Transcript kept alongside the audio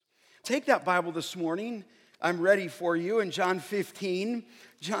take that Bible this morning. I'm ready for you in John 15,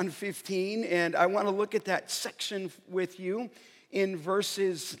 and I want to look at that section with you in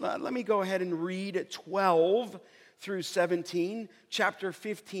verses, let me go ahead and read 12 through 17, chapter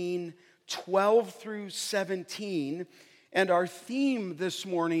 15, 12 through 17. And our theme this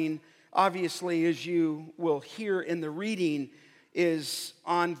morning, obviously, as you will hear in the reading, is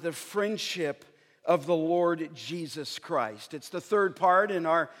on the friendship of the Lord Jesus Christ. It's the third part in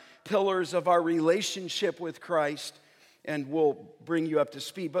our pillars of our relationship with Christ, and we'll bring you up to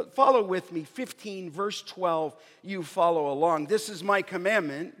speed. But follow with me, 15, verse 12, you follow along. This is my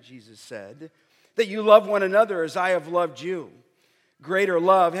commandment, Jesus said, that you love one another as I have loved you. Greater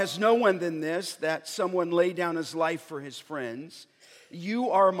love has no one than this, that someone lay down his life for his friends.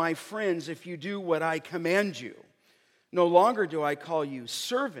 You are my friends if you do what I command you. No longer do I call you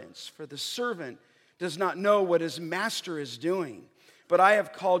servants, for the servant does not know what his master is doing. But I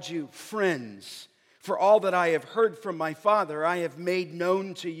have called you friends, for all that I have heard from my Father I have made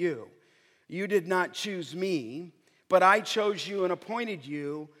known to you. You did not choose me, but I chose you and appointed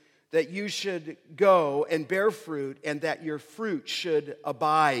you that you should go and bear fruit, and that your fruit should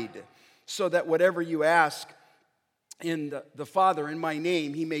abide, so that whatever you ask in the Father in my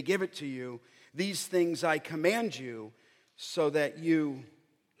name, he may give it to you. These things I command you, so that you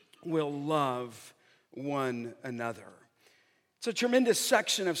will love one another. It's a tremendous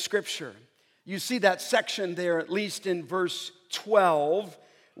section of Scripture. You see that section there, at least in verse 12,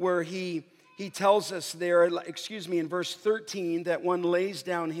 where he tells us there, in verse 13, that one lays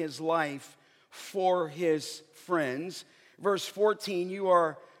down his life for his friends. Verse 14, you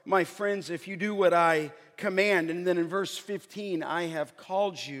are my friends if you do what I command. And then in verse 15, I have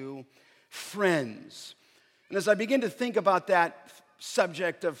called you friends. And as I begin to think about that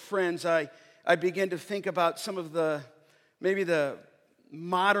subject of friends, I begin to think about some of maybe the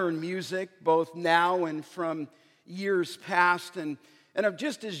modern music, both now and from years past, and of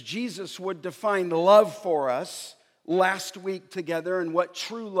just as Jesus would define love for us last week together, and what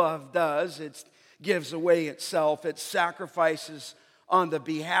true love does. It gives away itself, it sacrifices on the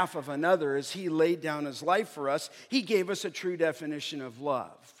behalf of another as he laid down his life for us. He gave us a true definition of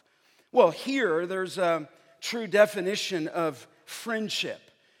love. Well, here there's a true definition of friendship.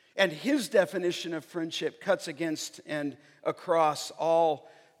 And his definition of friendship cuts against and across all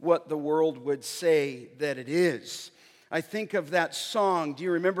what the world would say that it is. I think of that song. Do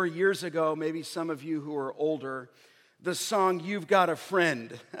you remember years ago, maybe some of you who are older, the song, You've Got a Friend?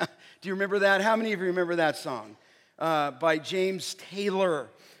 Do you remember that? How many of you remember that song? By James Taylor.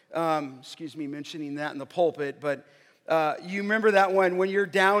 Excuse me mentioning that in the pulpit, but you remember that one when you're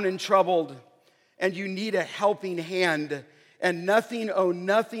down and troubled and you need a helping hand and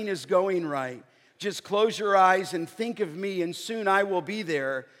nothing is going right. Just close your eyes and think of me, and soon I will be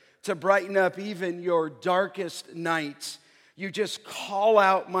there to brighten up even your darkest nights. You just call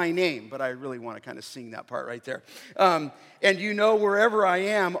out my name, but I really want to kind of sing that part right there. And you know wherever I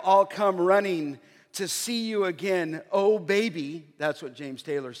am, I'll come running to see you again. Oh, baby, that's what James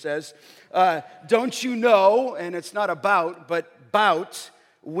Taylor says. Don't you know, and it's not about, but bout,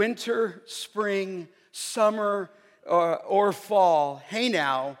 winter, spring, summer, or fall. Hey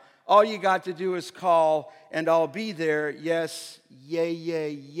now, all you got to do is call, and I'll be there. Yes, yay, yay,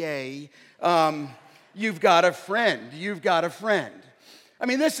 yay. You've got a friend. You've got a friend. I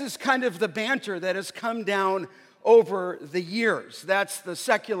mean, this is kind of the banter that has come down over the years. That's the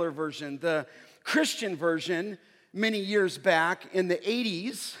secular version. The Christian version, many years back in the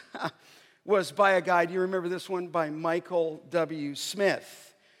 80s, was by a guy, do you remember this one? By Michael W.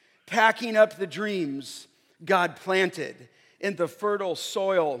 Smith. Packing up the dreams God planted in the fertile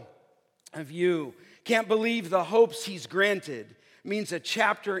soil of you. Can't believe the hopes he's granted. Means a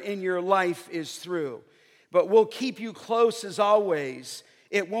chapter in your life is through. But we'll keep you close as always.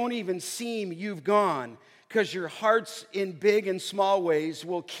 It won't even seem you've gone, because your hearts in big and small ways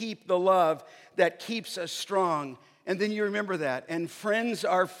will keep the love that keeps us strong. And then you remember that. And friends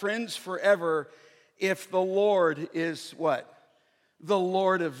are friends forever if the Lord is what? The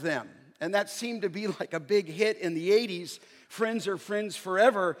Lord of them. And that seemed to be like a big hit in the 80s. Friends are friends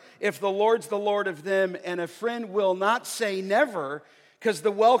forever if the Lord's the Lord of them. And a friend will not say never, because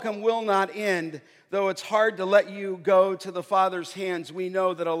the welcome will not end. Though it's hard to let you go to the Father's hands, we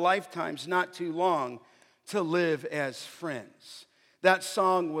know that a lifetime's not too long to live as friends. That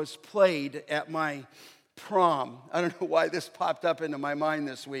song was played at my prom. I don't know why this popped up into my mind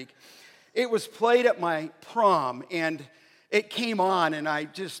this week. It was played at my prom, and it came on, and I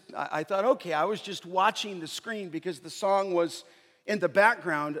thought, okay, I was just watching the screen because the song was in the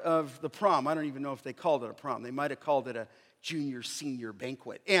background of the prom. I don't even know if they called it a prom. They might have called it a junior, senior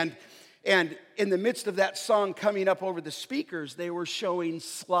banquet. And in the midst of that song coming up over the speakers, they were showing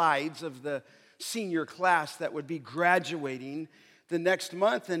slides of the senior class that would be graduating the next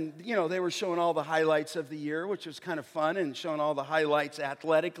month. And, they were showing all the highlights of the year, which was kind of fun, and showing all the highlights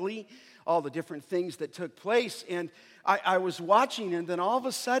athletically, all the different things that took place. And I was watching, and then all of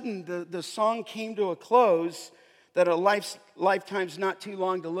a sudden, the song came to a close, that a lifetime's not too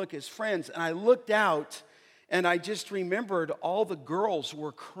long to look as friends. And I looked out, and I just remembered all the girls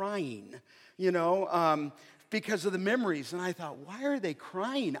were crying, because of the memories. And I thought, why are they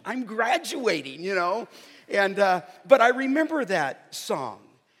crying? I'm graduating, but I remember that song.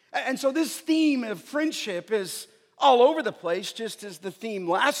 And so this theme of friendship is all over the place, just as the theme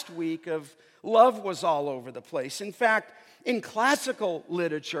last week of love was all over the place. In fact, in classical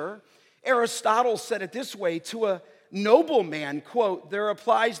literature, Aristotle said it this way: to a noble man, quote, there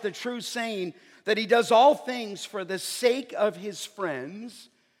applies the true saying that he does all things for the sake of his friends.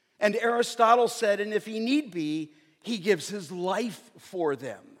 And Aristotle said, and if he need be, he gives his life for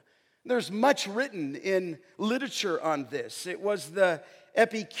them. There's much written in literature on this. It was the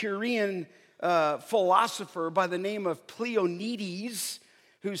Epicurean philosopher by the name of Pleionides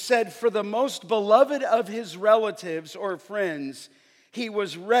who said, for the most beloved of his relatives or friends, he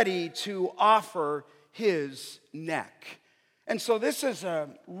was ready to offer his neck. And so this is a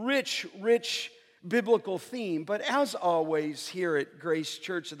rich biblical theme, but as always here at Grace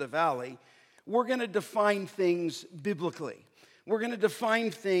Church of the Valley, we're going to define things biblically. We're going to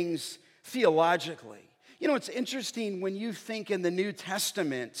define things theologically. It's interesting when you think in the New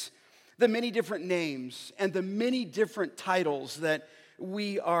Testament, the many different names and the many different titles that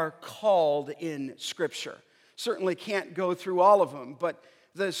we are called in Scripture. Certainly can't go through all of them, but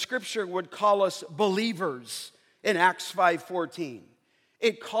the Scripture would call us believers in Acts 5:14.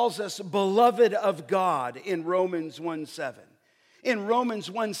 It calls us beloved of God in Romans 1:7. In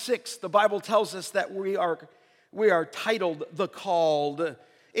Romans 1:6, the Bible tells us that we are titled the called.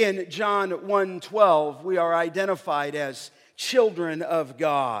 In John 1:12, we are identified as children of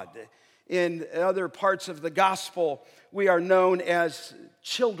God. In other parts of the gospel, we are known as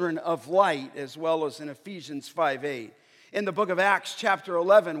children of light, as well as in Ephesians 5:8. In the book of Acts, chapter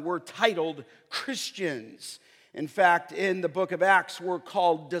 11, we're titled Christians. In fact, in the book of Acts, we're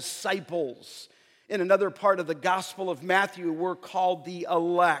called disciples. In another part of the Gospel of Matthew, we're called the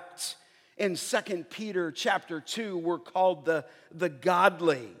elect. In 2 Peter chapter 2, we're called the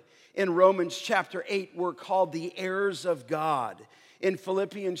godly. In Romans chapter 8, we're called the heirs of God. In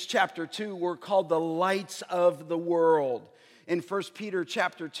Philippians chapter 2, we're called the lights of the world. In 1 Peter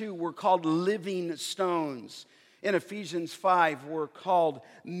chapter 2, we're called living stones. In Ephesians 5, we're called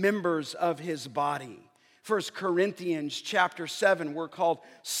members of his body. 1 Corinthians chapter 7, we're called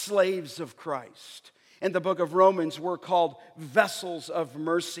slaves of Christ. In the book of Romans, we're called vessels of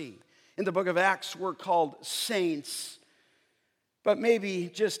mercy. In the book of Acts, we're called saints. But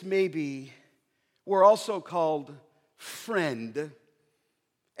maybe, just maybe, we're also called friend.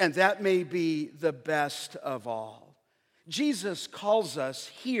 And that may be the best of all. Jesus calls us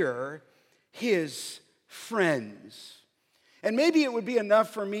here his friends. And maybe it would be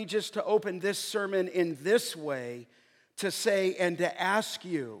enough for me just to open this sermon in this way to say and to ask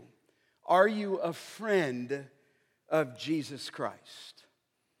you, are you a friend of Jesus Christ?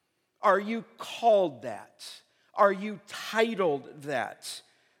 Are you called that? Are you titled that?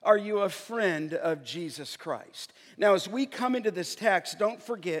 Are you a friend of Jesus Christ? Now, as we come into this text, don't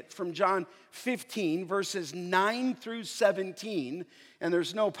forget from John 15, verses 9 through 17, and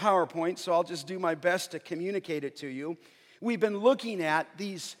there's no PowerPoint, so I'll just do my best to communicate it to you. We've been looking at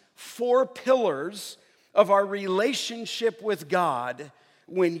these 4 pillars of our relationship with God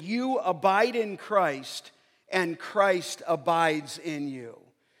when you abide in Christ and Christ abides in you.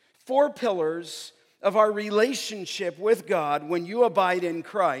 4 pillars of our relationship with God when you abide in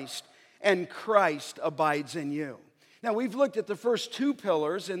Christ and Christ abides in you. Now, we've looked at the first 2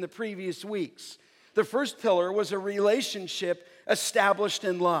 pillars in the previous weeks. The first pillar was a relationship established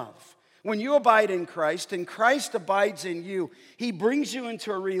in love. When you abide in Christ and Christ abides in you, he brings you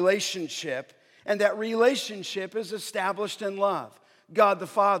into a relationship, and that relationship is established in love. God the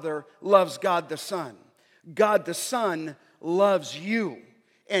Father loves God the Son. God the Son loves you.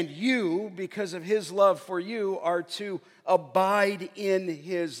 And you, because of his love for you, are to abide in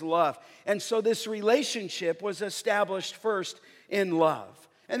his love. And so this relationship was established first in love.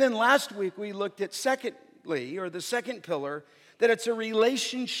 And then last week we looked at secondly, or the second pillar, that it's a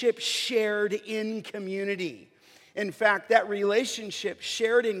relationship shared in community. In fact, that relationship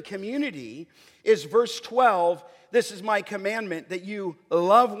shared in community is verse 12. This is my commandment, that you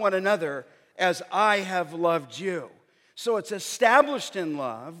love one another as I have loved you. So it's established in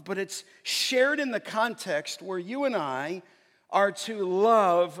love, but it's shared in the context where you and I are to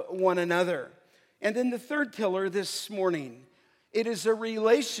love one another. And then the third pillar this morning, it is a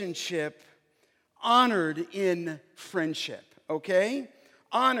relationship honored in friendship, okay?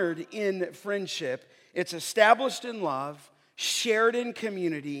 Honored in friendship. It's established in love, shared in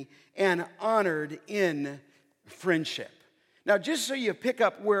community, and honored in friendship. Now, just so you pick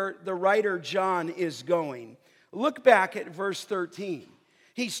up where the writer John is going, look back at verse 13.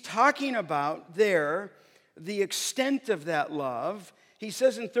 He's talking about there the extent of that love. He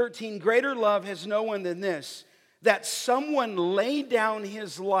says in 13, greater love has no one than this, that someone lay down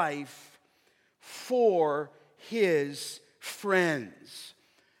his life for his friends.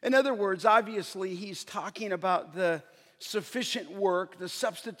 In other words, obviously, he's talking about the sufficient work, the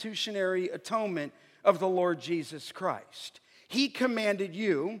substitutionary atonement of the Lord Jesus Christ. He commanded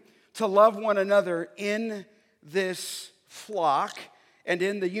you to love one another in this flock and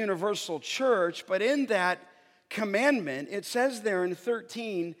in the universal church, but in that commandment, it says there in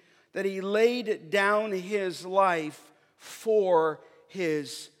 13 that he laid down his life for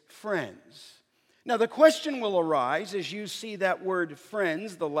his friends. Now, the question will arise as you see that word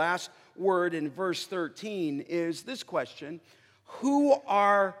friends, the last word in verse 13, is this question: who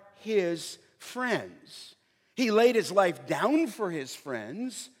are his friends? He laid his life down for his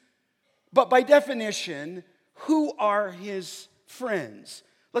friends, but by definition, who are his friends?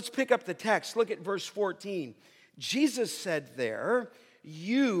 Let's pick up the text. Look at verse 14. Jesus said there,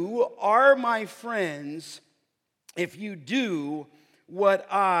 "You are my friends if you do what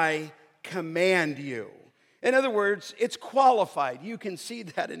I command you." In other words, it's qualified. You can see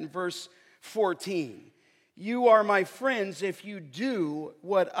that in verse 14. You are my friends if you do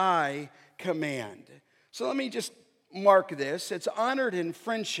what I command. So let me just mark this. It's honored in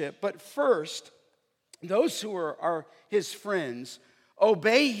friendship, but first, those who are his friends,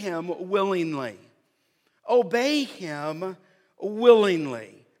 obey him willingly. Obey him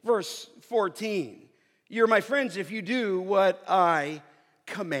willingly. Verse 14, you're my friends if you do what I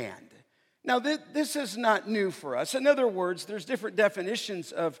command. Now, this is not new for us. In other words, there's different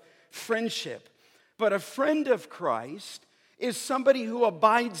definitions of friendship, but a friend of Christ is somebody who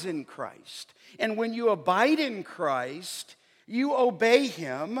abides in Christ. And when you abide in Christ, you obey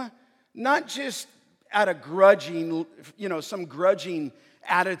him, not just out of grudging, some grudging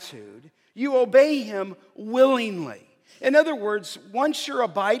attitude. You obey him willingly. In other words, once you're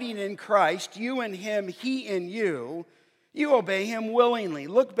abiding in Christ, you in him, he in you, you obey him willingly.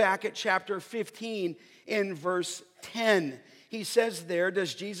 Look back at chapter 15 in verse 10. He says there,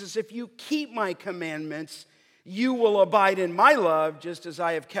 does Jesus, if you keep my commandments, you will abide in my love, just as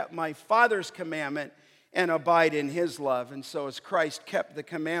I have kept my Father's commandment and abide in his love. And so as Christ kept the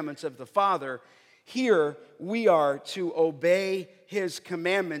commandments of the Father, here we are to obey his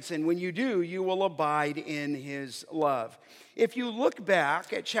commandments. And when you do, you will abide in his love. If you look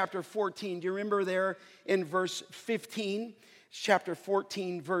back at chapter 14, do you remember there in verse 15? Chapter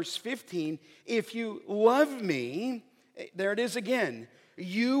 14, verse 15. If you love me, there it is again,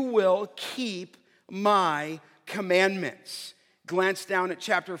 you will keep my commandments. Glance down at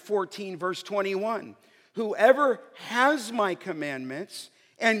chapter 14, verse 21. Whoever has my commandments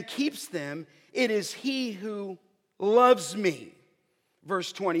and keeps them, it is he who loves me.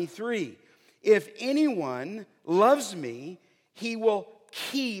 Verse 23. If anyone loves me, he will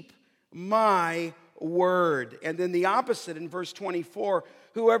keep my word. And then the opposite in verse 24.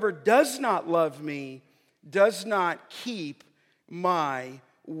 Whoever does not love me does not keep my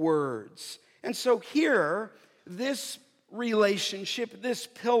words. And so here, this relationship, this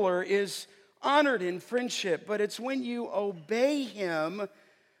pillar is honored in friendship, but it's when you obey him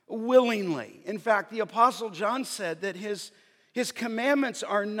willingly. In fact, the Apostle John said that his commandments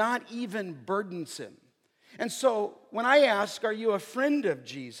are not even burdensome. And so when I ask, are you a friend of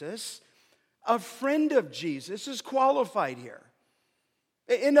Jesus? A friend of Jesus is qualified here.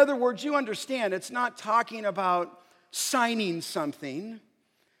 In other words, you understand, it's not talking about signing something.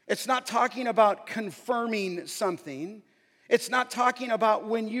 It's not talking about confirming something. It's not talking about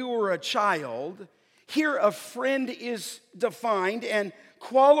when you were a child. Here, a friend is defined and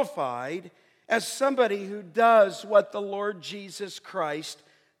qualified as somebody who does what the Lord Jesus Christ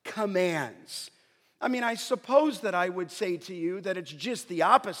commands. I mean, I suppose that I would say to you that it's just the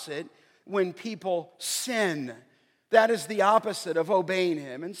opposite when people sin. That is the opposite of obeying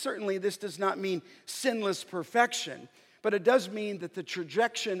him. And certainly this does not mean sinless perfection, but it does mean that the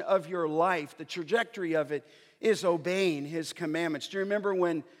trajectory of your life, the trajectory of it, is obeying his commandments. Do you remember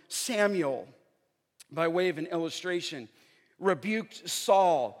when Samuel, by way of an illustration, rebuked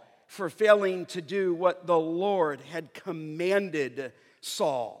Saul for failing to do what the Lord had commanded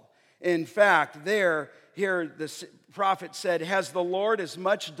Saul. In fact, here the prophet said, "Has the Lord as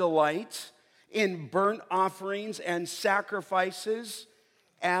much delight in burnt offerings and sacrifices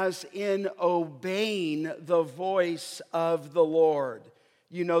as in obeying the voice of the Lord?"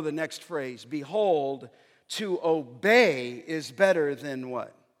 You know the next phrase, "Behold, to obey is better than"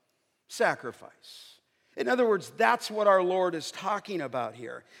 what? Sacrifice. In other words, that's what our Lord is talking about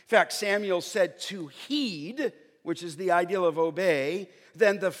here. In fact, Samuel said to heed, which is the ideal of obey,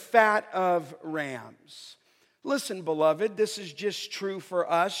 than the fat of rams. Listen, beloved, this is just true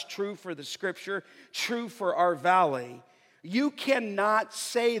for us, true for the scripture, true for our valley. You cannot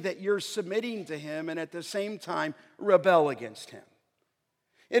say that you're submitting to him and at the same time rebel against him.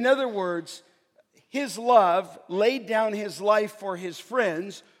 In other words, his love laid down his life for his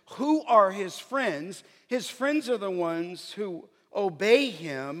friends. Who are his friends? His friends are the ones who obey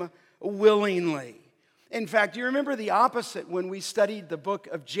him willingly. In fact, you remember the opposite when we studied the book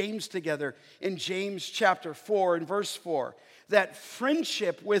of James together in James chapter 4 and verse 4, that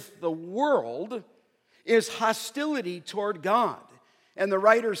friendship with the world is hostility toward God. And the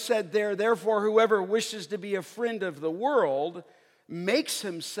writer said there, "Therefore, whoever wishes to be a friend of the world makes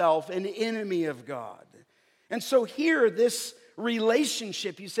himself an enemy of God." And so here, this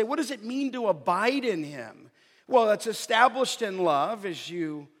relationship, you say, what does it mean to abide in him? Well, it's established in love, as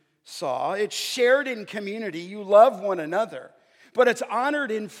you saw. It's shared in community. You love one another. But it's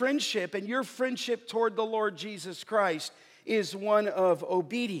honored in friendship, and your friendship toward the Lord Jesus Christ is one of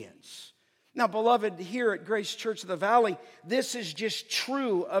obedience. Now, beloved, here at Grace Church of the Valley, this is just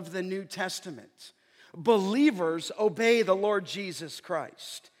true of the New Testament. Believers obey the Lord Jesus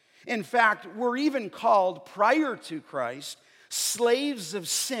Christ. In fact, we're even called, prior to Christ, slaves of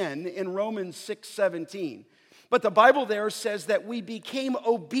sin in Romans 6:17. But the Bible there says that we became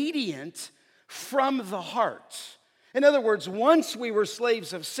obedient from the heart. In other words, once we were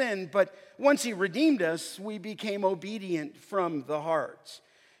slaves of sin, but once he redeemed us, we became obedient from the heart.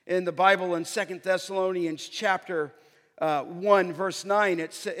 In the Bible, in 2 Thessalonians chapter 1, verse 9,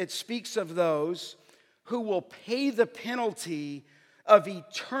 it speaks of those who will pay the penalty of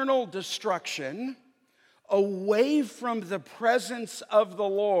eternal destruction away from the presence of the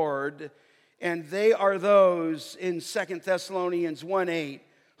Lord, and they are those in 2 Thessalonians 1:8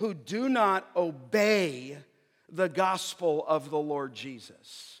 who do not obey the gospel of the Lord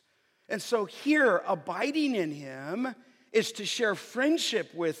Jesus. And so here, abiding in him is to share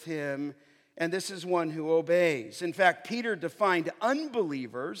friendship with him, and this is one who obeys. In fact, Peter defined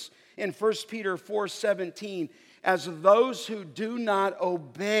unbelievers in 1 Peter 4:17 as those who do not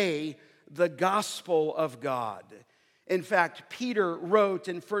obey the gospel of God. In fact, Peter wrote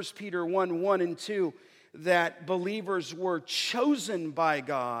in 1 Peter 1:1 and 2 that believers were chosen by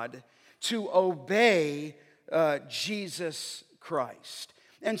God to obey Jesus Christ.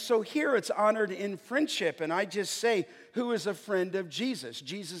 And so here it's honored in friendship. And I just say, who is a friend of Jesus?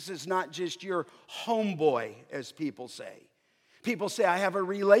 Jesus is not just your homeboy, as people say. People say, I have a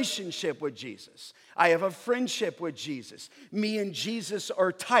relationship with Jesus. I have a friendship with Jesus. Me and Jesus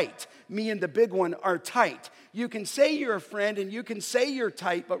are tight. Me and the big one are tight. You can say you're a friend and you can say you're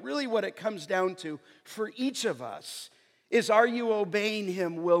tight, but really what it comes down to for each of us is, are you obeying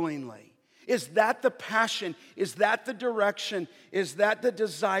him willingly? Is that the passion? Is that the direction? Is that the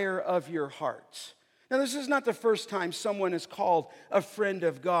desire of your heart? Now, this is not the first time someone is called a friend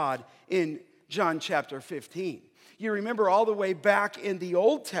of God in John chapter 15. You remember all the way back in the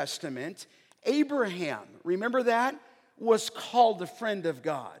Old Testament, Abraham, remember that, was called a friend of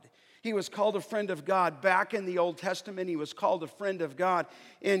God. He was called a friend of God back in the Old Testament. He was called a friend of God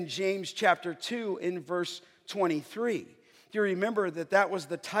in James chapter 2 in verse 23. Do you remember that was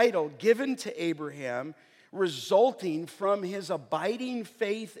the title given to Abraham, resulting from his abiding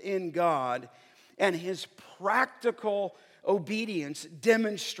faith in God and his practical obedience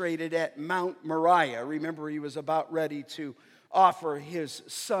demonstrated at Mount Moriah. Remember, he was about ready to offer his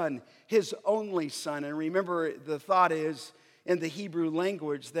son, his only son. And remember, the thought is in the Hebrew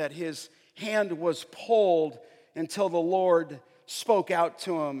language that his hand was pulled until the Lord spoke out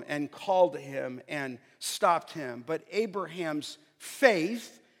to him and called to him and stopped him. But Abraham's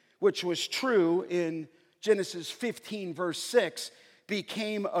faith, which was true in Genesis 15, verse 6,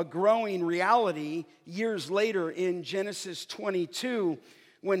 became a growing reality years later in Genesis 22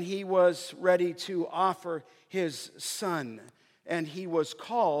 when he was ready to offer his son. And he was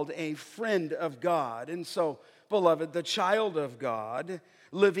called a friend of God. And so, beloved, the child of God,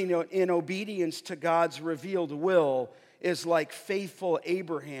 living in obedience to God's revealed will, is like faithful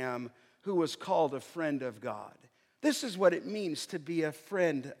Abraham, who was called a friend of God. This is what it means to be a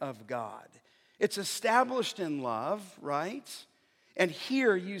friend of God. It's established in love, right? And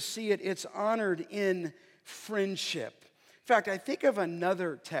here you see it's honored in friendship. In fact, I think of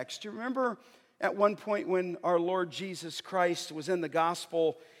another text. You remember at one point when our Lord Jesus Christ was in the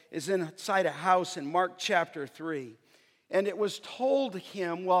gospel, is inside a house in Mark chapter 3. And it was told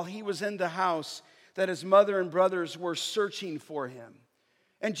him while he was in the house that his mother and brothers were searching for him.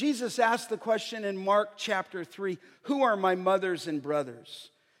 And Jesus asked the question in Mark chapter 3, who are my mothers and brothers?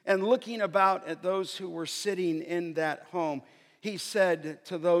 And looking about at those who were sitting in that home, he said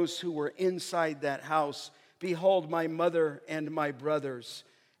to those who were inside that house, behold, my mother and my brothers.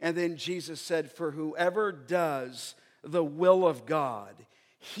 And then Jesus said, for whoever does the will of God,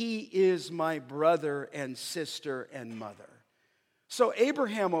 he is my brother and sister and mother. So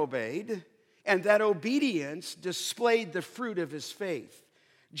Abraham obeyed, and that obedience displayed the fruit of his faith.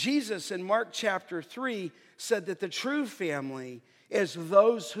 Jesus in Mark chapter 3 said that the true family is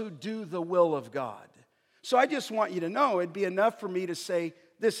those who do the will of God. So I just want you to know it'd be enough for me to say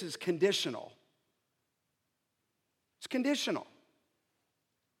this is conditional. It's conditional.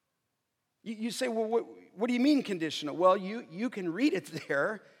 You say, well, what do you mean conditional? Well, you can read it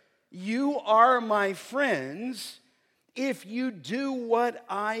there. You are my friends if you do what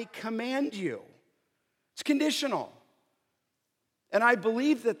I command you. It's conditional. And I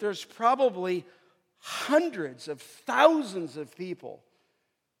believe that there's probably hundreds of thousands of people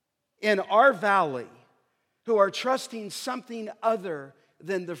in our valley who are trusting something other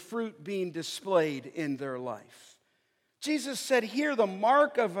than the fruit being displayed in their life. Jesus said here, the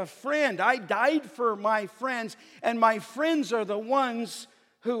mark of a friend. I died for my friends, and my friends are the ones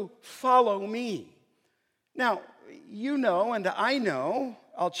who follow me. Now, you know, and I know,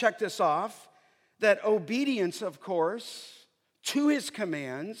 I'll check this off, that obedience, of course, to his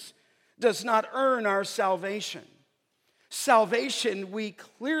commands does not earn our salvation. Salvation, we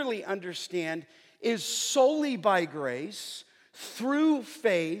clearly understand, is solely by grace, through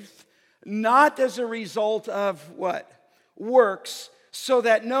faith, not as a result of what? Works, so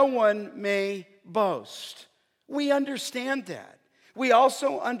that no one may boast. We understand that. We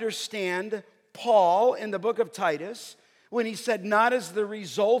also understand Paul in the book of Titus when he said, not as the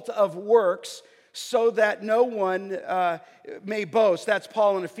result of works, so that no one may boast. That's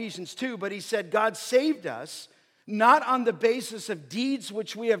Paul in Ephesians 2. But he said, God saved us, not on the basis of deeds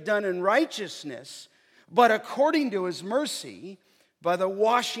which we have done in righteousness, but according to his mercy, by the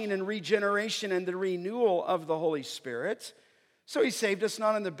washing and regeneration and the renewal of the Holy Spirit. So he saved us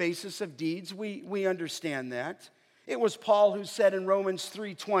not on the basis of deeds. We understand that. It was Paul who said in Romans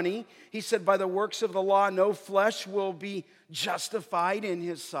 3:20, he said, by the works of the law, no flesh will be justified in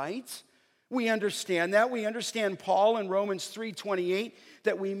his sight. We understand that. We understand Paul in Romans 3:28,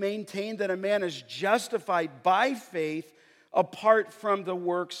 that we maintain that a man is justified by faith apart from the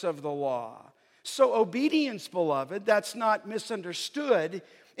works of the law. So obedience, beloved, that's not misunderstood,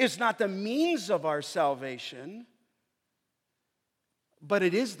 is not the means of our salvation, but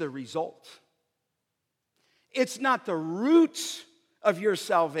it is the result. It's not the root of your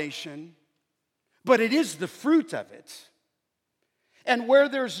salvation, but it is the fruit of it. And where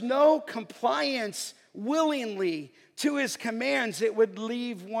there's no compliance willingly to his commands, it would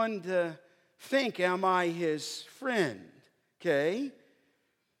leave one to think, am I his friend? Okay?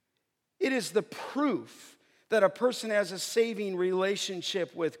 It is the proof that a person has a saving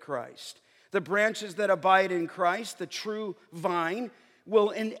relationship with Christ. The branches that abide in Christ, the true vine,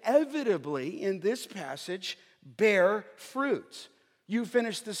 will inevitably, in this passage, bear fruit. You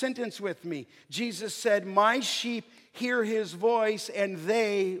finish the sentence with me. Jesus said, my sheep hear his voice and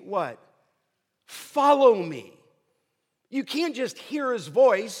they, what? Follow me. You can't just hear his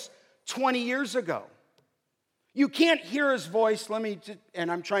voice 20 years ago. You can't hear his voice, and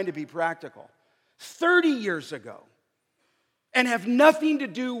I'm trying to be practical, 30 years ago, and have nothing to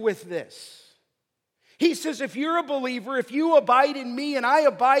do with this. He says, if you're a believer, if you abide in me and I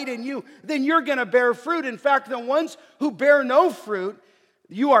abide in you, then you're going to bear fruit. In fact, the ones who bear no fruit,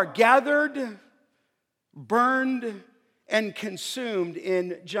 you are gathered, burned, and consumed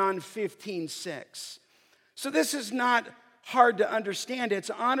in John 15:6. So this is not hard to understand. It's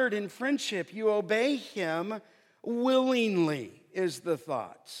honored in friendship. You obey him willingly is the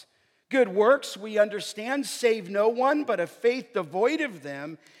thoughts. Good works, we understand, save no one, but a faith devoid of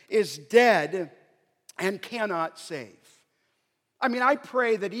them is dead and cannot save. I mean, I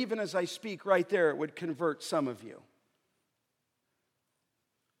pray that even as I speak right there, it would convert some of you.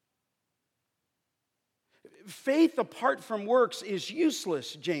 Faith apart from works is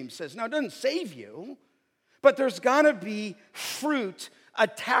useless, James says. Now, it doesn't save you, but there's got to be fruit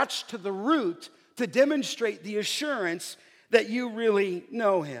attached to the root to demonstrate the assurance that you really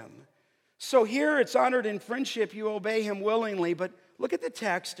know him. So here it's honored in friendship, you obey him willingly, but look at the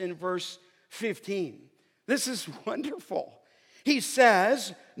text in verse 15. This is wonderful. He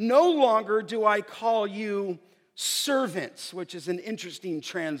says, no longer do I call you servants, which is an interesting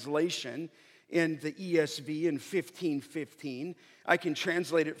translation in the ESV in 15:15. I can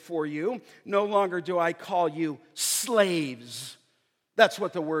translate it for you. No longer do I call you slaves. That's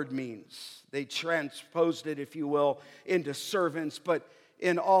what the word means. They transposed it, if you will, into servants, but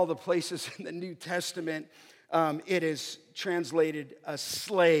in all the places in the New Testament, it is translated a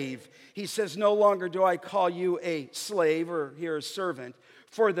slave. He says, no longer do I call you a slave, or here a servant,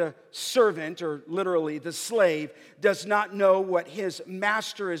 for the servant, or literally the slave, does not know what his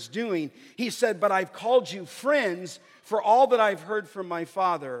master is doing. He said, but I've called you friends, for all that I've heard from my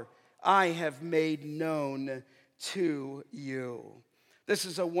Father, I have made known to you. This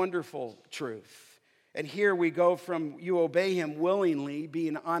is a wonderful truth. And here we go from you obey him willingly,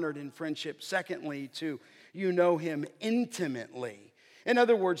 being honored in friendship. Secondly, to you know him intimately. In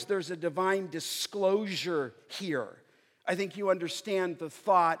other words, there's a divine disclosure here. I think you understand the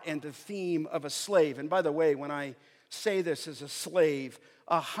thought and the theme of a slave. And by the way, when I say this as a slave,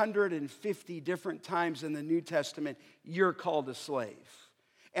 150 different times in the New Testament, you're called a slave.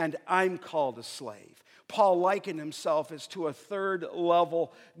 And I'm called a slave. Paul likened himself as to a third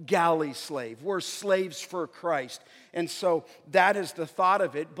level galley slave. We're slaves for Christ. And so that is the thought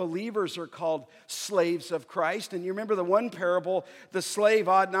of it. Believers are called slaves of Christ. And you remember the one parable, the slave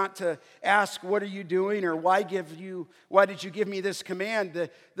ought not to ask, what are you doing? Or why did you give me this command?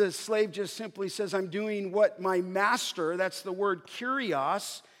 The slave just simply says, I'm doing what my master, that's the word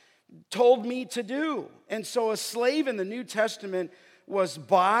kurios, told me to do. And so a slave in the New Testament was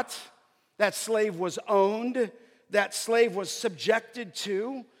bought. That slave was owned, that slave was subjected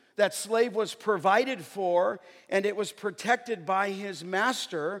to, that slave was provided for, and it was protected by his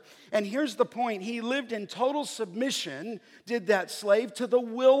master. And here's the point, he lived in total submission, did that slave, to the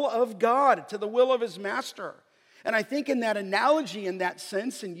will of God, to the will of his master. And I think in that analogy, in that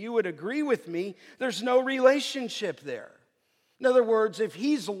sense, and you would agree with me, there's no relationship there. In other words, if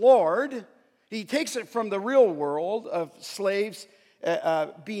he's Lord, he takes it from the real world of slaves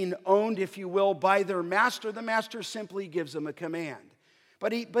being owned, if you will, by their master. The master simply gives them a command.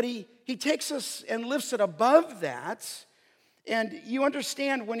 But he takes us and lifts it above that. And you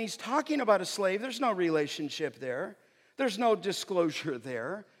understand when he's talking about a slave, there's no relationship there. There's no disclosure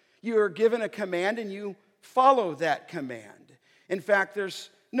there. You are given a command and you follow that command. In fact, there's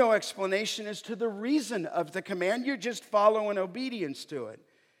no explanation as to the reason of the command. You just follow in obedience to it.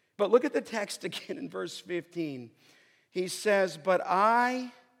 But look at the text again in verse 15. He says, but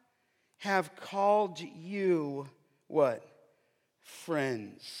I have called you, what?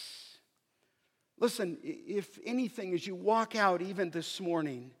 Friends. Listen, if anything, as you walk out even this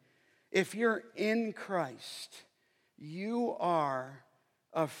morning, if you're in Christ, you are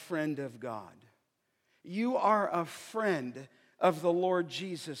a friend of God. You are a friend of the Lord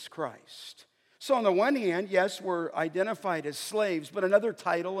Jesus Christ. So on the one hand, yes, we're identified as slaves, but another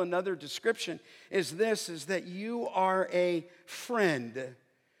title, another description is that you are a friend.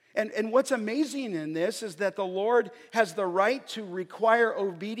 And what's amazing in this is that the Lord has the right to require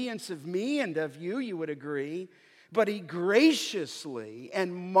obedience of me and of you, you would agree, but he graciously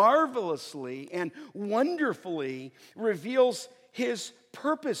and marvelously and wonderfully reveals his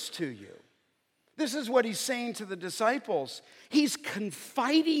purpose to you. This is what he's saying to the disciples. He's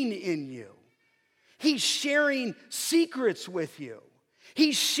confiding in you. He's sharing secrets with you.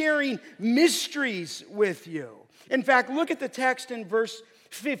 He's sharing mysteries with you. In fact, look at the text in verse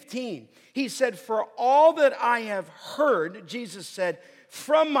 15. He said, for all that I have heard, Jesus said,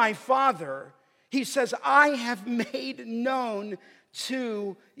 from my Father, he says, I have made known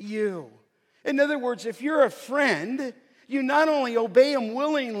to you. In other words, if you're a friend, you not only obey him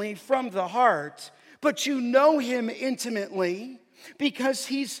willingly from the heart, but you know him intimately because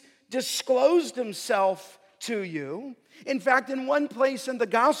he's disclosed himself to you. In fact, in one place in the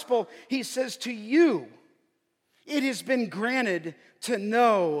gospel, he says to you, it has been granted to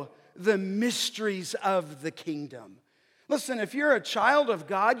know the mysteries of the kingdom. Listen, if you're a child of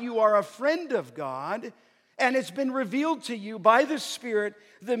God, you are a friend of God, and it's been revealed to you by the Spirit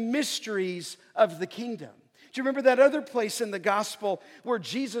the mysteries of the kingdom. Do you remember that other place in the gospel where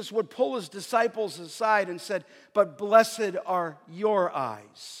Jesus would pull his disciples aside and said, but blessed are your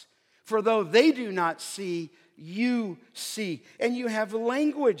eyes, for though they do not see, you see. And you have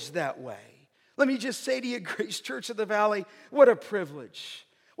language that way. Let me just say to you, Grace Church of the Valley, what a privilege.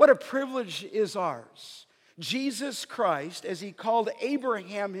 What a privilege is ours. Jesus Christ, as he called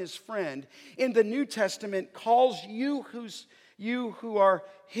Abraham his friend, in the New Testament calls you who are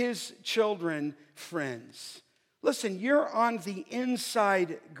his children friends. Listen, you're on the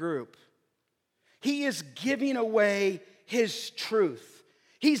inside group. He is giving away his truth.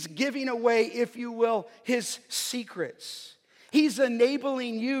 He's giving away, if you will, his secrets. He's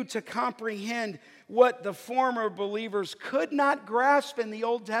enabling you to comprehend what the former believers could not grasp in the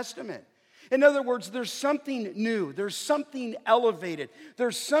Old Testament. In other words, there's something new, there's something elevated,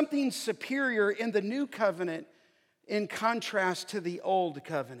 there's something superior in the new covenant in contrast to the old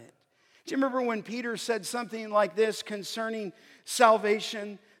covenant. Do you remember when Peter said something like this concerning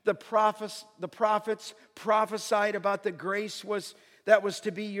salvation? The prophets prophesied about the grace that was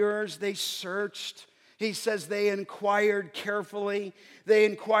to be yours. They searched. He says they inquired carefully. They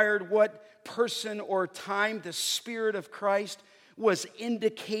inquired what person or time the Spirit of Christ was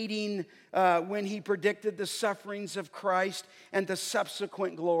indicating when he predicted the sufferings of Christ and the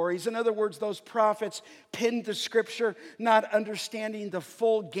subsequent glories. In other words, those prophets penned the scripture, not understanding the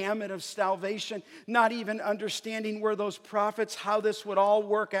full gamut of salvation, not even understanding where those prophets, how this would all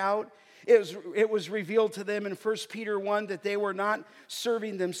work out. It was revealed to them in 1 Peter 1 that they were not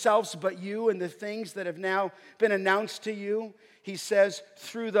serving themselves but you and the things that have now been announced to you. He says,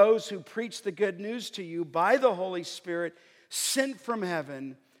 through those who preach the good news to you by the Holy Spirit sent from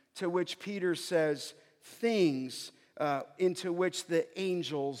heaven, to which Peter says, things into which the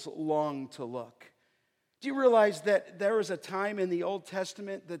angels long to look. Do you realize that there was a time in the Old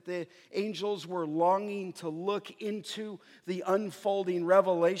Testament that the angels were longing to look into the unfolding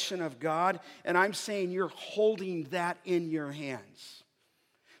revelation of God? And I'm saying you're holding that in your hands.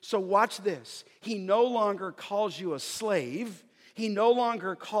 So watch this. He no longer calls you a slave. He no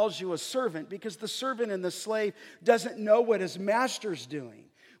longer calls you a servant, because the servant and the slave doesn't know what his master's doing.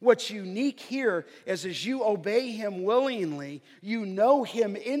 What's unique here is as you obey him willingly, you know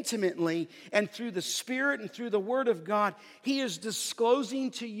him intimately, and through the Spirit and through the Word of God, he is disclosing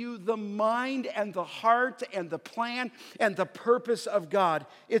to you the mind and the heart and the plan and the purpose of God.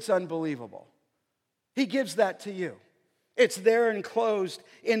 It's unbelievable. He gives that to you. It's there enclosed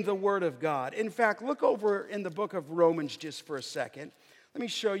in the Word of God. In fact, look over in the book of Romans just for a second. Let me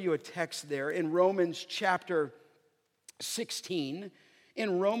show you a text there in Romans chapter 16.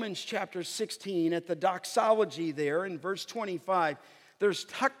 In Romans chapter 16, at the doxology there in verse 25, there's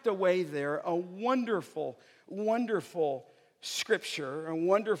tucked away there a wonderful, wonderful scripture, a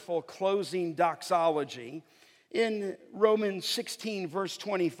wonderful closing doxology in Romans 16, verse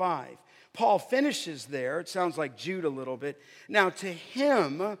 25. Paul finishes there. It sounds like Jude a little bit. Now, to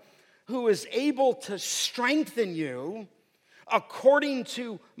him who is able to strengthen you according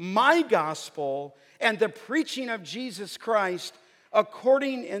to my gospel and the preaching of Jesus Christ,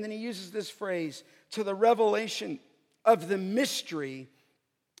 according, and then he uses this phrase, to the revelation of the mystery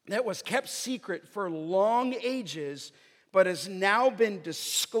that was kept secret for long ages, but has now been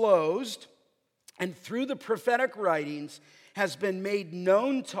disclosed, and through the prophetic writings has been made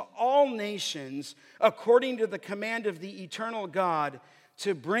known to all nations according to the command of the eternal God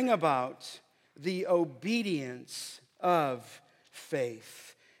to bring about the obedience of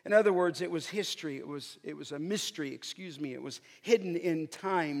faith. In other words, it was history. It was a mystery, It was hidden in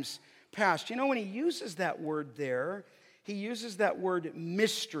times past. You know, when he uses that word there, he uses that word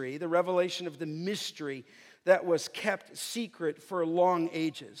mystery, the revelation of the mystery that was kept secret for long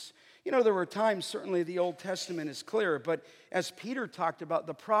ages. You know, there were times, certainly the Old Testament is clear, but as Peter talked about,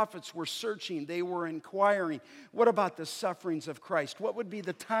 the prophets were searching, they were inquiring. What about the sufferings of Christ? What would be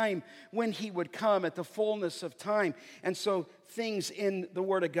the time when he would come at the fullness of time? And so things in the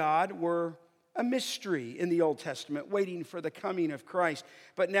Word of God were a mystery in the Old Testament, waiting for the coming of Christ.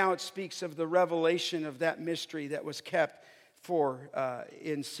 But now it speaks of the revelation of that mystery that was kept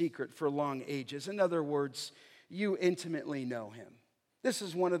in secret for long ages. In other words, you intimately know him. This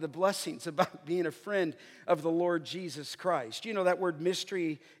is one of the blessings about being a friend of the Lord Jesus Christ. You know, that word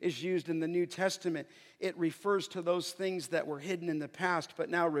mystery is used in the New Testament. It refers to those things that were hidden in the past, but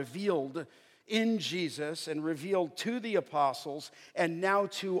now revealed in Jesus and revealed to the apostles and now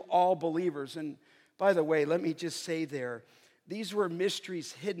to all believers. And by the way, let me just say there, these were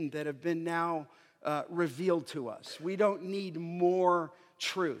mysteries hidden that have been now revealed to us. We don't need more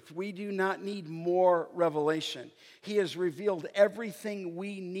truth. We do not need more revelation. He has revealed everything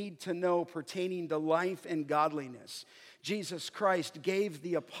we need to know pertaining to life and godliness. Jesus Christ gave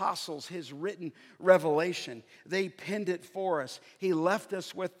the apostles his written revelation. They penned it for us. He left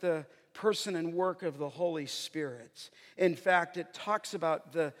us with the person and work of the Holy Spirit. In fact, it talks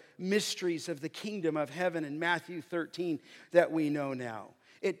about the mysteries of the kingdom of heaven in Matthew 13 that we know now.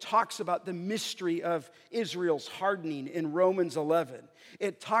 It talks about the mystery of Israel's hardening in Romans 11.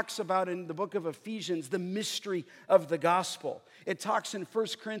 It talks about in the book of Ephesians the mystery of the gospel. It talks in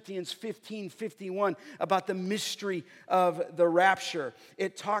 1 Corinthians 15:51 about the mystery of the rapture.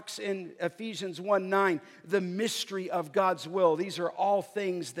 It talks in Ephesians 1:9 the mystery of God's will. These are all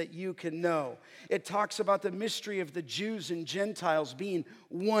things that you can know. It talks about the mystery of the Jews and Gentiles being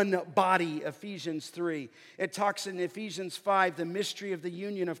one body, Ephesians 3. It talks in Ephesians 5 the mystery of the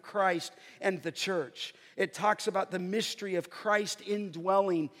union of Christ and the church. It talks about the mystery of Christ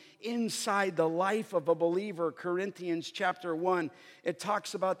indwelling inside the life of a believer, Corinthians chapter 1. It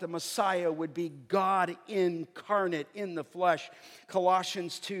talks about the Messiah would be God incarnate in the flesh,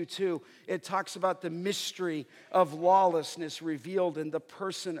 Colossians 2:2. It talks about the mystery of lawlessness revealed in the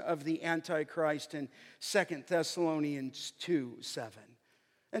person of the Antichrist in 2 Thessalonians 2:7.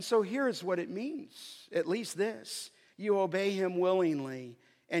 And so here's what it means, at least this. You obey him willingly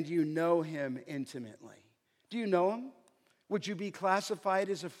and you know him intimately. Do you know him? Would you be classified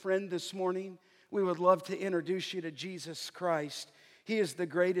as a friend this morning? We would love to introduce you to Jesus Christ. He is the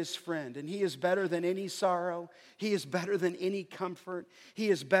greatest friend, and he is better than any sorrow. He is better than any comfort. He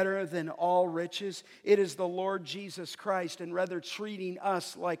is better than all riches. It is the Lord Jesus Christ, and rather treating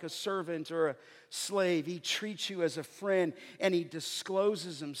us like a servant or a slave, he treats you as a friend, and he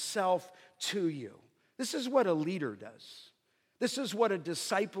discloses himself to you. This is what a leader does. This is what a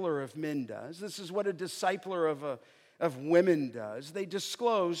discipler of men does. This is what a discipler of women does. They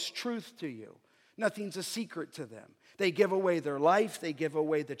disclose truth to you. Nothing's a secret to them. They give away their life. They give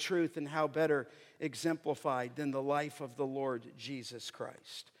away the truth. And how better exemplified than the life of the Lord Jesus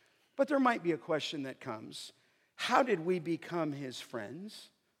Christ. But there might be a question that comes. How did we become his friends?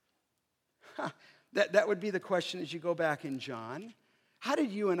 That would be the question as you go back in John. How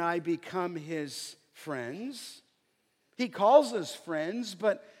did you and I become his friends? He calls us friends,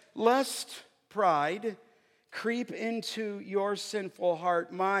 but lest pride creep into your sinful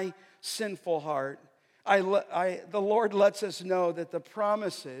heart, my sinful heart, the Lord lets us know that the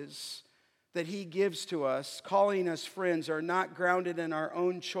promises that he gives to us, calling us friends, are not grounded in our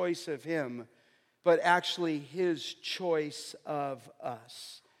own choice of him, but actually his choice of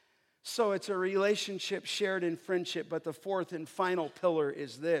us. So it's a relationship shared in friendship, but the fourth and final pillar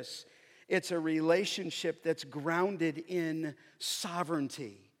is this. It's a relationship that's grounded in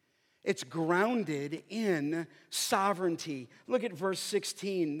sovereignty. It's grounded in sovereignty. Look at verse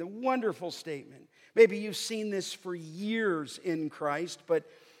 16, the wonderful statement. Maybe you've seen this for years in Christ, but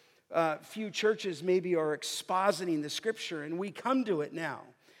few churches maybe are expositing the scripture, and we come to it now.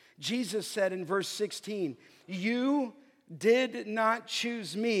 Jesus said in verse 16, you did not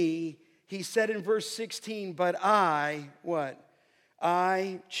choose me. He said in verse 16, but I, what?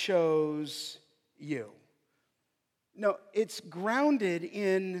 I chose you. No, it's grounded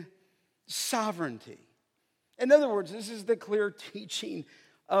in sovereignty. In other words, this is the clear teaching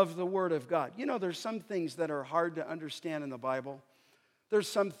of the Word of God. You know, there's some things that are hard to understand in the Bible. There's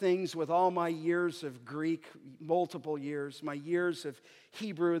some things with all my years of Greek, multiple years, my years of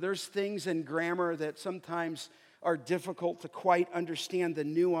Hebrew, there's things in grammar that sometimes are difficult to quite understand the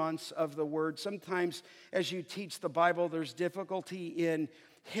nuance of the word. Sometimes as you teach the Bible, there's difficulty in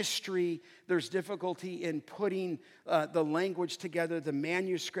history. There's difficulty in putting the language together, the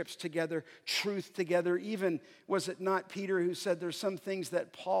manuscripts together, truth together. Even, was it not Peter who said there's some things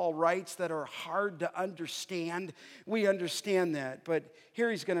that Paul writes that are hard to understand? We understand that. But here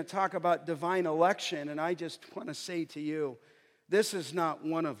he's going to talk about divine election, and I just want to say to you, this is not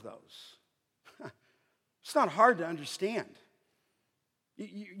one of those. It's not hard to understand.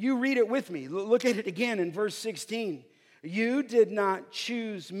 You read it with me. Look at it again in verse 16. You did not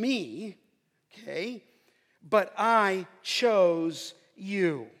choose me, okay, but I chose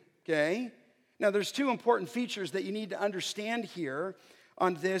you, okay? Now, there's two important features that you need to understand here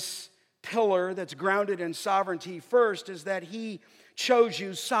on this pillar that's grounded in sovereignty. First is that he chose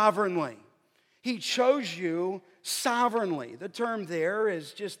you sovereignly. He chose you sovereignly. The term there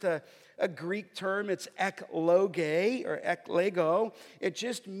is just a Greek term. It's ekloge or eklego. It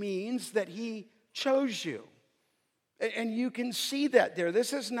just means that he chose you. And you can see that there.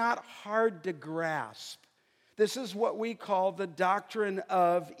 This is not hard to grasp. This is what we call the doctrine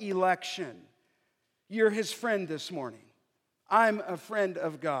of election. You're his friend this morning. I'm a friend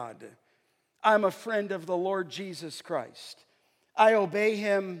of God. I'm a friend of the Lord Jesus Christ. I obey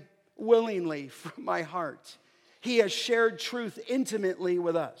him willingly from my heart. He has shared truth intimately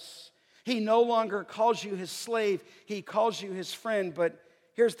with us. He no longer calls you his slave. He calls you his friend. But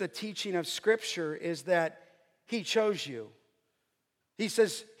here's the teaching of Scripture is that he chose you. He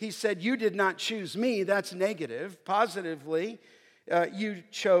said, you did not choose me. That's negative. Positively,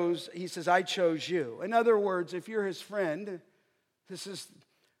 he says, I chose you. In other words, if you're his friend, it's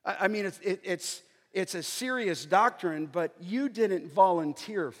a serious doctrine, but you didn't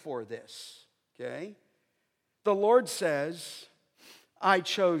volunteer for this, okay? The Lord says, I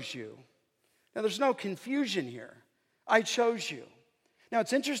chose you. Now, there's no confusion here. I chose you. Now,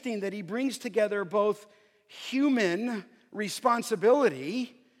 it's interesting that he brings together both human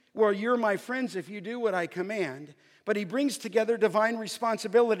responsibility, well, you're my friends if you do what I command, but he brings together divine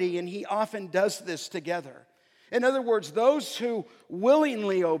responsibility, and he often does this together. In other words, those who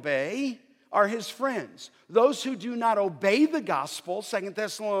willingly obey are his friends. Those who do not obey the gospel, 2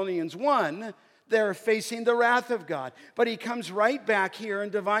 Thessalonians 1, they're facing the wrath of God. But he comes right back here in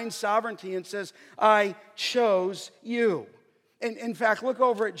divine sovereignty and says, I chose you. And in fact, look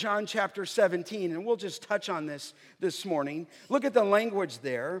over at John chapter 17, and we'll just touch on this morning. Look at the language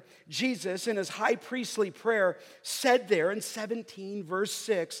there. Jesus, in his high priestly prayer, said there in 17, verse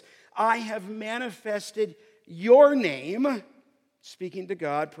 6, I have manifested your name, speaking to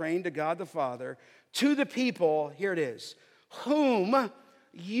God, praying to God the Father, to the people, here it is, whom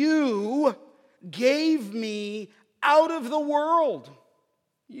you gave me out of the world.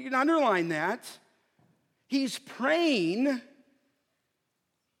 You can underline that. He's praying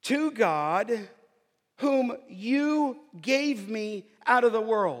to God, whom you gave me out of the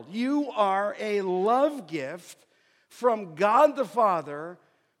world. You are a love gift from God the Father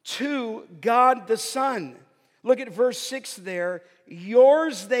to God the Son. Look at verse 6 there.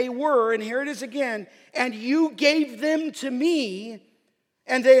 Yours they were, and here it is again, and you gave them to me,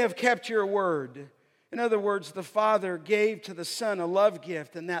 and they have kept your word. In other words, the Father gave to the Son a love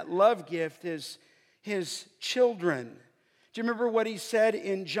gift, and that love gift is his children. Do you remember what he said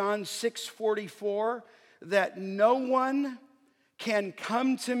in John 6:44? That no one can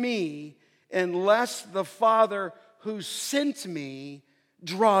come to me unless the Father who sent me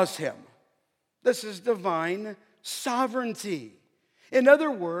draws him. This is divine sovereignty. In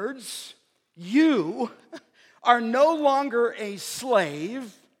other words, you are no longer a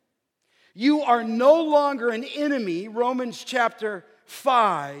slave. You are no longer an enemy, Romans chapter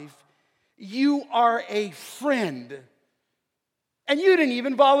 5. You are a friend. And you didn't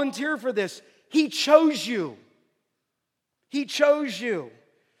even volunteer for this. He chose you. He chose you.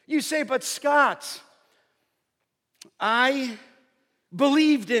 You say, but Scott, I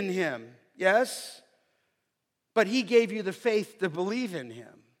believed in him. Yes, but he gave you the faith to believe in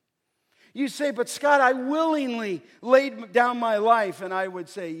him. You say, but Scott, I willingly laid down my life. And I would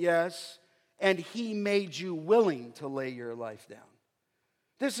say, yes, and he made you willing to lay your life down.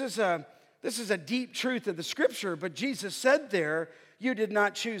 This is a deep truth of the scripture, but Jesus said there, you did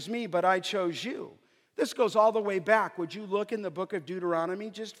not choose me, but I chose you. This goes all the way back. Would you look in the book of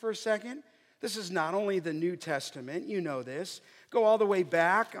Deuteronomy just for a second? This is not only the New Testament, you know this. Go all the way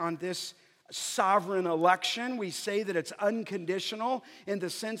back on this sovereign election. We say that it's unconditional in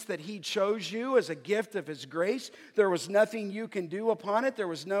the sense that he chose you as a gift of his grace. There was nothing you can do upon it. There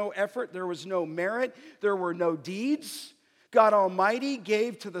was no effort. There was no merit. There were no deeds. God Almighty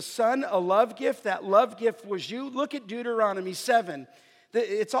gave to the Son a love gift. That love gift was you. Look at Deuteronomy 7.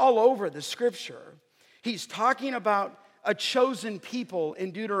 It's all over the scripture. He's talking about a chosen people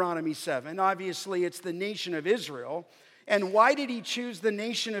in Deuteronomy 7. Obviously, it's the nation of Israel. And why did he choose the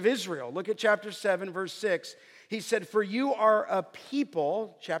nation of Israel? Look at chapter 7, verse 6. He said, for you are a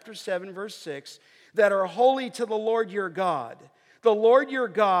people, chapter 7, verse 6, that are holy to the Lord your God. The Lord your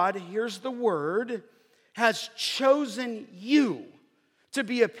God, here's the word, has chosen you to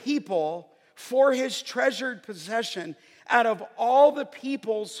be a people for his treasured possession out of all the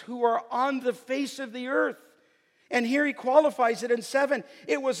peoples who are on the face of the earth. And here he qualifies it in 7.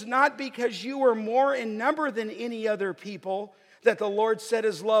 It was not because you were more in number than any other people that the Lord set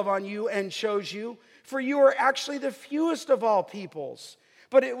his love on you and chose you, for you are actually the fewest of all peoples.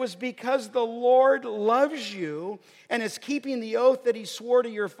 But it was because the Lord loves you and is keeping the oath that he swore to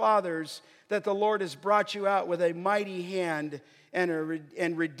your fathers that the Lord has brought you out with a mighty hand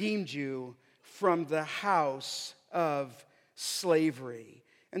and redeemed you from the house of slavery.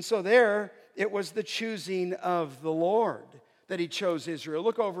 And so there, it was the choosing of the Lord that he chose Israel.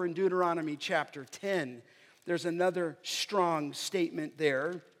 Look over in Deuteronomy chapter 10. There's another strong statement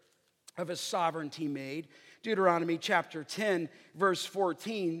there of his sovereignty made. Deuteronomy chapter 10, verse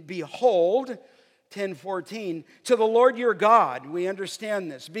 14. Behold, 10:14, to the Lord your God, we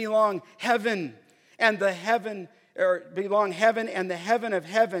understand this, belong heaven and the heaven of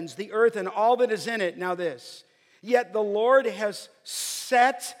heavens, the earth and all that is in it. Now this, yet the Lord has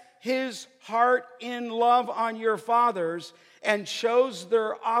set his heart in love on your fathers and chose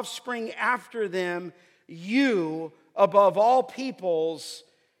their offspring after them. You above all peoples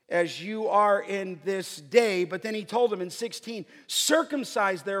as you are in this day. But then he told him in 16,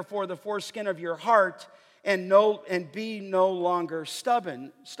 circumcise therefore the foreskin of your heart and be no longer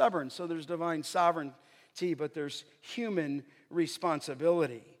stubborn. So there's divine sovereignty, but there's human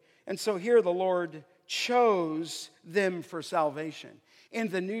responsibility. And so here the Lord chose them for salvation. In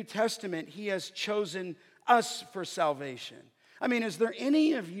the New Testament, he has chosen us for salvation. I mean, is there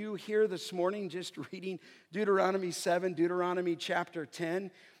any of you here this morning just reading Deuteronomy 7, Deuteronomy chapter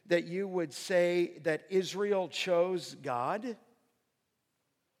 10, that you would say that Israel chose God? I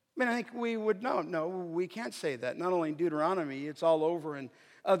mean, I think we would know. No, we can't say that. Not only in Deuteronomy, it's all over in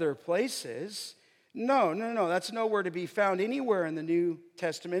other places. No. That's nowhere to be found anywhere in the New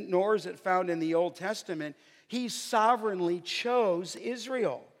Testament, nor is it found in the Old Testament. He sovereignly chose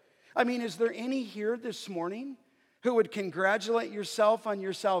Israel. I mean, is there any here this morning who would congratulate yourself on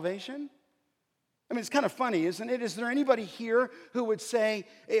your salvation? I mean, it's kind of funny, isn't it? Is there anybody here who would say,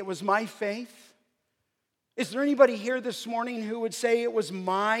 it was my faith? Is there anybody here this morning who would say it was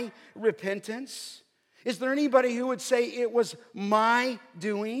my repentance? Is there anybody who would say it was my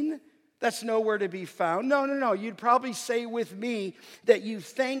doing? That's nowhere to be found. No. You'd probably say with me that you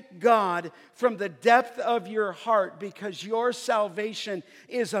thank God from the depth of your heart because your salvation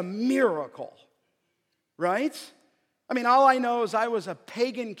is a miracle, right? I mean, all I know is I was a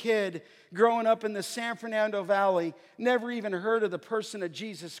pagan kid growing up in the San Fernando Valley, never even heard of the person of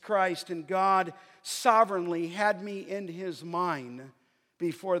Jesus Christ, and God sovereignly had me in his mind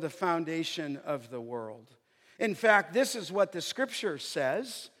before the foundation of the world. In fact, this is what the scripture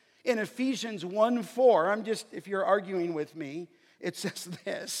says in Ephesians 1:4. If you're arguing with me, it says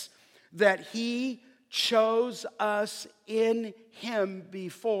this, that he chose us in him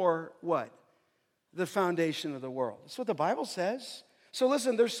before what? The foundation of the world. That's what the Bible says. So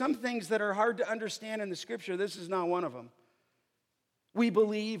listen, there's some things that are hard to understand in the scripture. This is not one of them.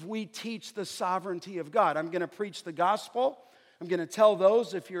 We teach the sovereignty of God. I'm going to preach the gospel. I'm going to tell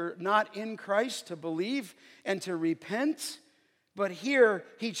those, if you're not in Christ, to believe and to repent. But here,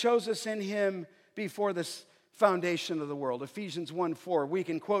 he chose us in him before the foundation of the world. Ephesians 1:4. We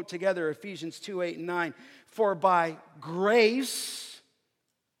can quote together Ephesians 2:8 and 9. For by grace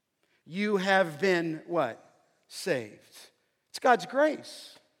you have been what? Saved. It's God's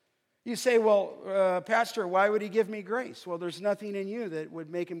grace. You say, well, Pastor, why would he give me grace? Well, there's nothing in you that would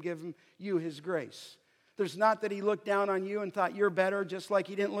make him give you his grace. There's not that he looked down on you and thought you're better, just like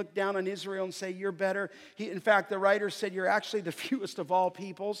he didn't look down on Israel and say you're better. In fact, the writer said you're actually the fewest of all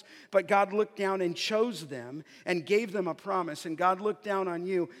peoples, but God looked down and chose them and gave them a promise. And God looked down on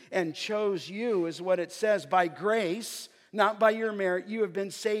you and chose you, is what it says, by grace, not by your merit. You have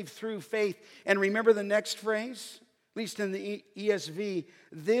been saved through faith. And remember the next phrase, at least in the ESV,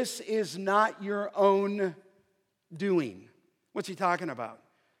 this is not your own doing. What's he talking about?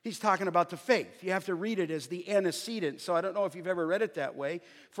 He's talking about the faith. You have to read it as the antecedent. So I don't know if you've ever read it that way.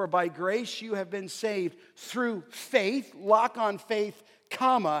 For by grace you have been saved through faith, lock on faith,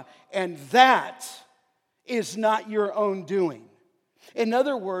 comma, and that is not your own doing. In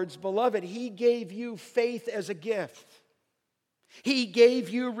other words, beloved, he gave you faith as a gift. He gave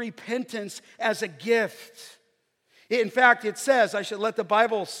you repentance as a gift. In fact, it says, I should let the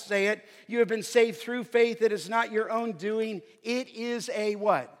Bible say it, you have been saved through faith. It is not your own doing. It is a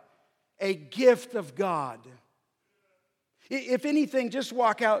what? A gift of God. If anything, just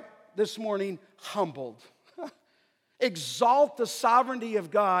walk out this morning humbled. Exalt the sovereignty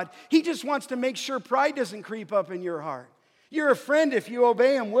of God. He just wants to make sure pride doesn't creep up in your heart. You're a friend if you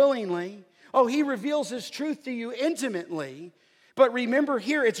obey him willingly. Oh, he reveals his truth to you intimately. But remember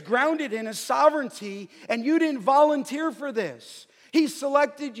here, it's grounded in his sovereignty, and you didn't volunteer for this. He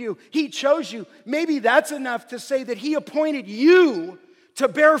selected you. He chose you. Maybe that's enough to say that he appointed you to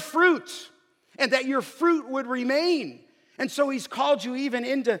bear fruit and that your fruit would remain. And so he's called you even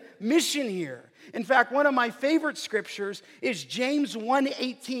into mission here. In fact, one of my favorite scriptures is James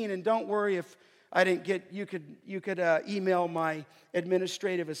 1:18. And don't worry if I didn't get, you could email my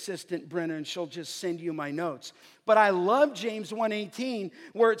administrative assistant, Brenna, and she'll just send you my notes. But I love James 1:18,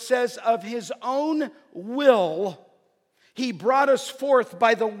 where it says, of his own will, he brought us forth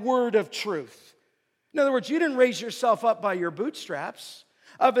by the word of truth. In other words, you didn't raise yourself up by your bootstraps.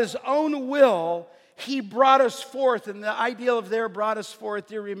 Of his own will, he brought us forth. And the ideal of there brought us forth,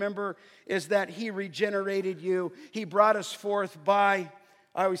 you remember, is that he regenerated you. He brought us forth by,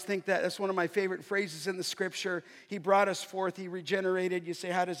 I always think that's one of my favorite phrases in the scripture. He brought us forth, he regenerated. You say,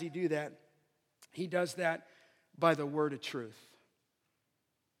 how does he do that? He does that by the word of truth.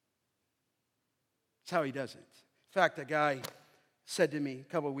 That's how he does it. In fact, a guy said to me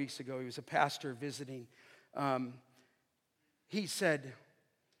a couple of weeks ago, he was a pastor visiting he said,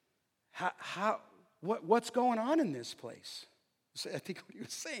 what's going on in this place? I think what he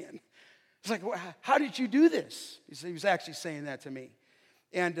was saying. It's like, how did you do this? He was actually saying that to me.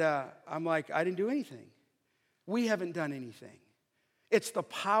 And I'm like, I didn't do anything. We haven't done anything. It's the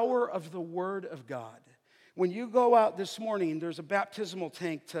power of the Word of God. When you go out this morning, there's a baptismal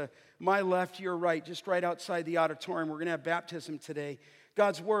tank to my left, your right, just right outside the auditorium. We're going to have baptism today.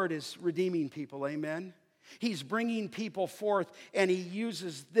 God's Word is redeeming people, amen? He's bringing people forth, and He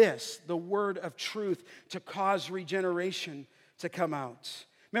uses this, the Word of truth, to cause regeneration to come out.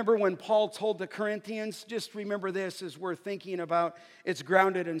 Remember when Paul told the Corinthians, just remember this as we're thinking about it's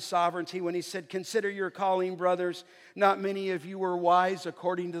grounded in sovereignty, when he said, consider your calling, brothers. Not many of you were wise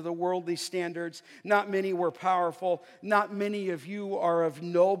according to the worldly standards. Not many were powerful. Not many of you are of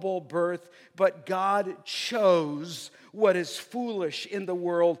noble birth. But God chose what is foolish in the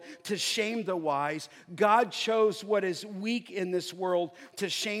world to shame the wise. God chose what is weak in this world to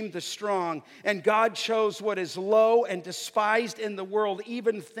shame the strong. And God chose what is low and despised in the world,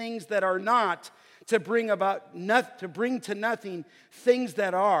 even things that are not, to bring to nothing things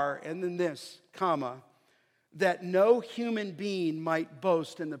that are, and then this, comma, that no human being might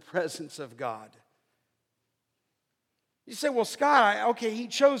boast in the presence of God. You say, well, Scott, okay, He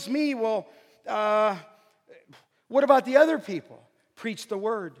chose me. Well, what about the other people? Preach the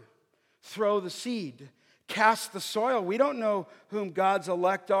word, throw the seed, cast the soil. We don't know whom God's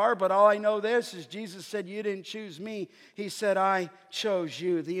elect are, but all I know this is Jesus said, you didn't choose me. He said, I chose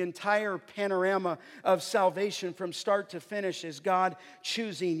you. The entire panorama of salvation from start to finish is God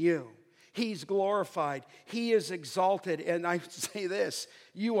choosing you. He's glorified. He is exalted. And I say this,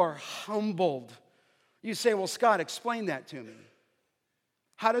 you are humbled. You say, well, Scott, explain that to me.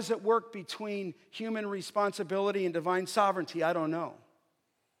 How does it work between human responsibility and divine sovereignty? I don't know.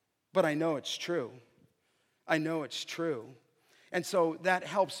 But I know it's true. I know it's true. And so that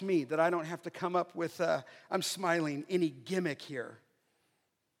helps me, that I don't have to come up with, I'm smiling, any gimmick here.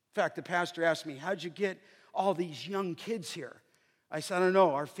 In fact, the pastor asked me, how'd you get all these young kids here? I said, I don't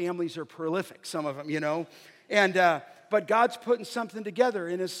know. Our families are prolific, some of them, you know. And but God's putting something together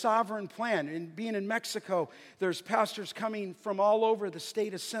in His sovereign plan. And being in Mexico, there's pastors coming from all over the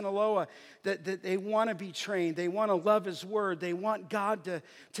state of Sinaloa that they want to be trained. They want to love His Word. They want God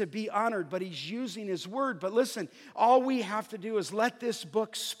to be honored, but He's using His Word. But listen, all we have to do is let this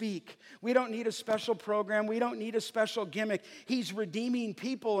book speak. We don't need a special program. We don't need a special gimmick. He's redeeming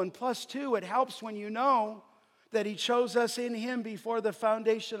people. And plus, too, it helps when you know that He chose us in Him before the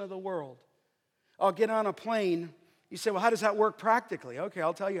foundation of the world. I'll get on a plane. You say, well, how does that work practically? Okay,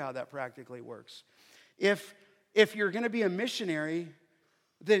 I'll tell you how that practically works. If you're going to be a missionary,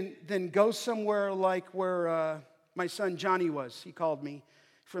 then go somewhere like where my son Johnny was. He called me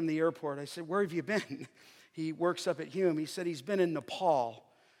from the airport. I said, where have you been? He works up at Hume. He said he's been in Nepal.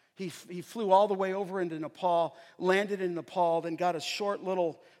 He flew all the way over into Nepal, landed in Nepal, then got a short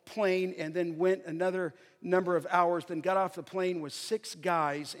little plane, and then went another number of hours, then got off the plane with 6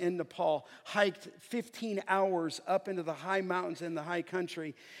 guys in Nepal, hiked 15 hours up into the high mountains in the high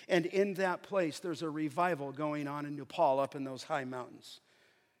country, and in that place, there's a revival going on in Nepal up in those high mountains.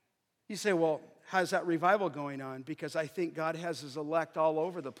 You say, well, how's that revival going on? Because I think God has His elect all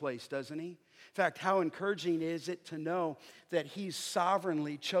over the place, doesn't He? In fact, how encouraging is it to know that He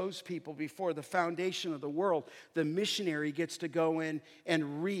sovereignly chose people before the foundation of the world? The missionary gets to go in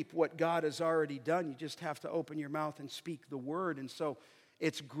and reap what God has already done. You just have to open your mouth and speak the word. And so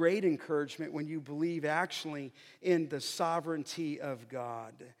it's great encouragement when you believe actually in the sovereignty of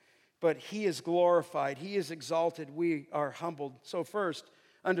God. But He is glorified. He is exalted. We are humbled. So first,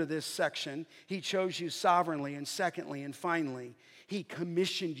 under this section, He chose you sovereignly. And secondly and finally, He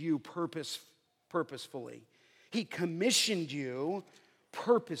commissioned you purposefully. He commissioned you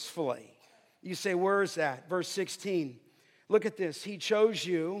purposefully. You say, where is that? Verse 16. Look at this. He chose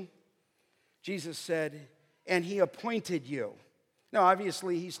you, Jesus said, and He appointed you. Now,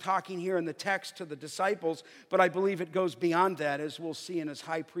 obviously, He's talking here in the text to the disciples, but I believe it goes beyond that, as we'll see in His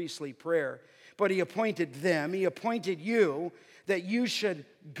high priestly prayer. But He appointed them. He appointed you that you should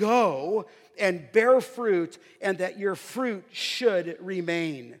go and bear fruit, and that your fruit should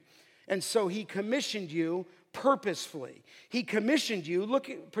remain. And so He commissioned you purposefully. He commissioned you, look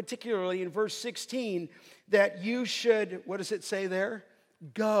particularly in verse 16, that you should, what does it say there?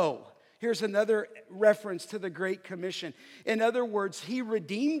 Go. Here's another reference to the Great Commission. In other words, He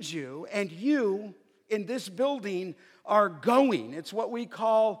redeemed you, and you in this building are going. It's what we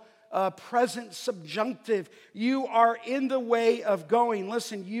call present subjunctive. You are in the way of going.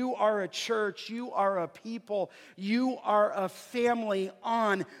 Listen, you are a church. You are a people. You are a family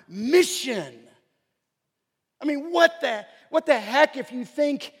on mission. I mean, what the heck if you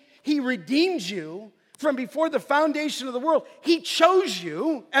think he redeemed you from before the foundation of the world? He chose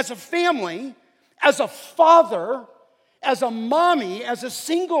you as a family, as a father, as a mommy, as a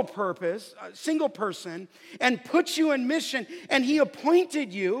single person, and put you in mission. And he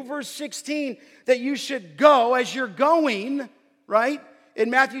appointed you, verse 16, that you should go as you're going, right?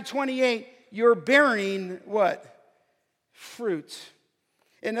 In Matthew 28, you're bearing what? Fruit.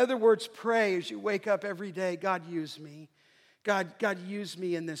 In other words, pray as you wake up every day, God, use me. God, use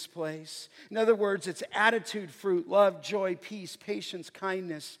me in this place. In other words, it's attitude fruit, love, joy, peace, patience,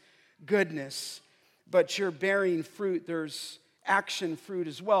 kindness, goodness. But you're bearing fruit. There's action fruit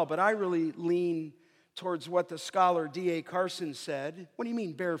as well. But I really lean towards what the scholar D.A. Carson said. What do you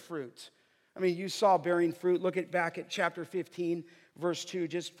mean bear fruit? I mean, you saw bearing fruit. Look back at chapter 15, verse 2,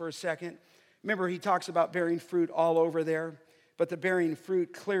 just for a second. Remember, he talks about bearing fruit all over there. But the bearing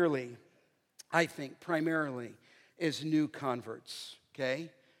fruit clearly, I think, primarily, is new converts,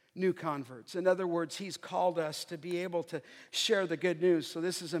 okay? New converts. In other words, he's called us to be able to share the good news. So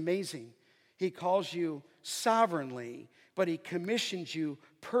this is amazing. He calls you sovereignly, but he commissions you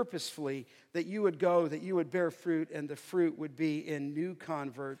purposefully that you would go, that you would bear fruit, and the fruit would be in new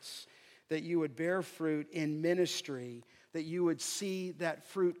converts, that you would bear fruit in ministry, that you would see that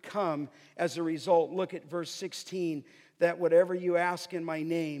fruit come as a result. Look at verse 16, that whatever you ask in my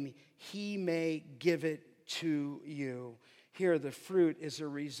name, he may give it to you. Here, the fruit is a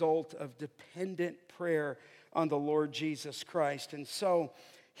result of dependent prayer on the Lord Jesus Christ. And so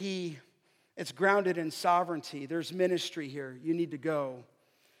it's grounded in sovereignty. There's ministry here. You need to go.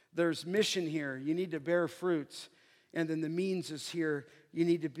 There's mission here. You need to bear fruits. And then the means is here. You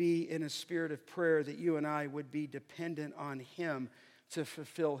need to be in a spirit of prayer that you and I would be dependent on him to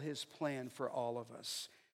fulfill his plan for all of us.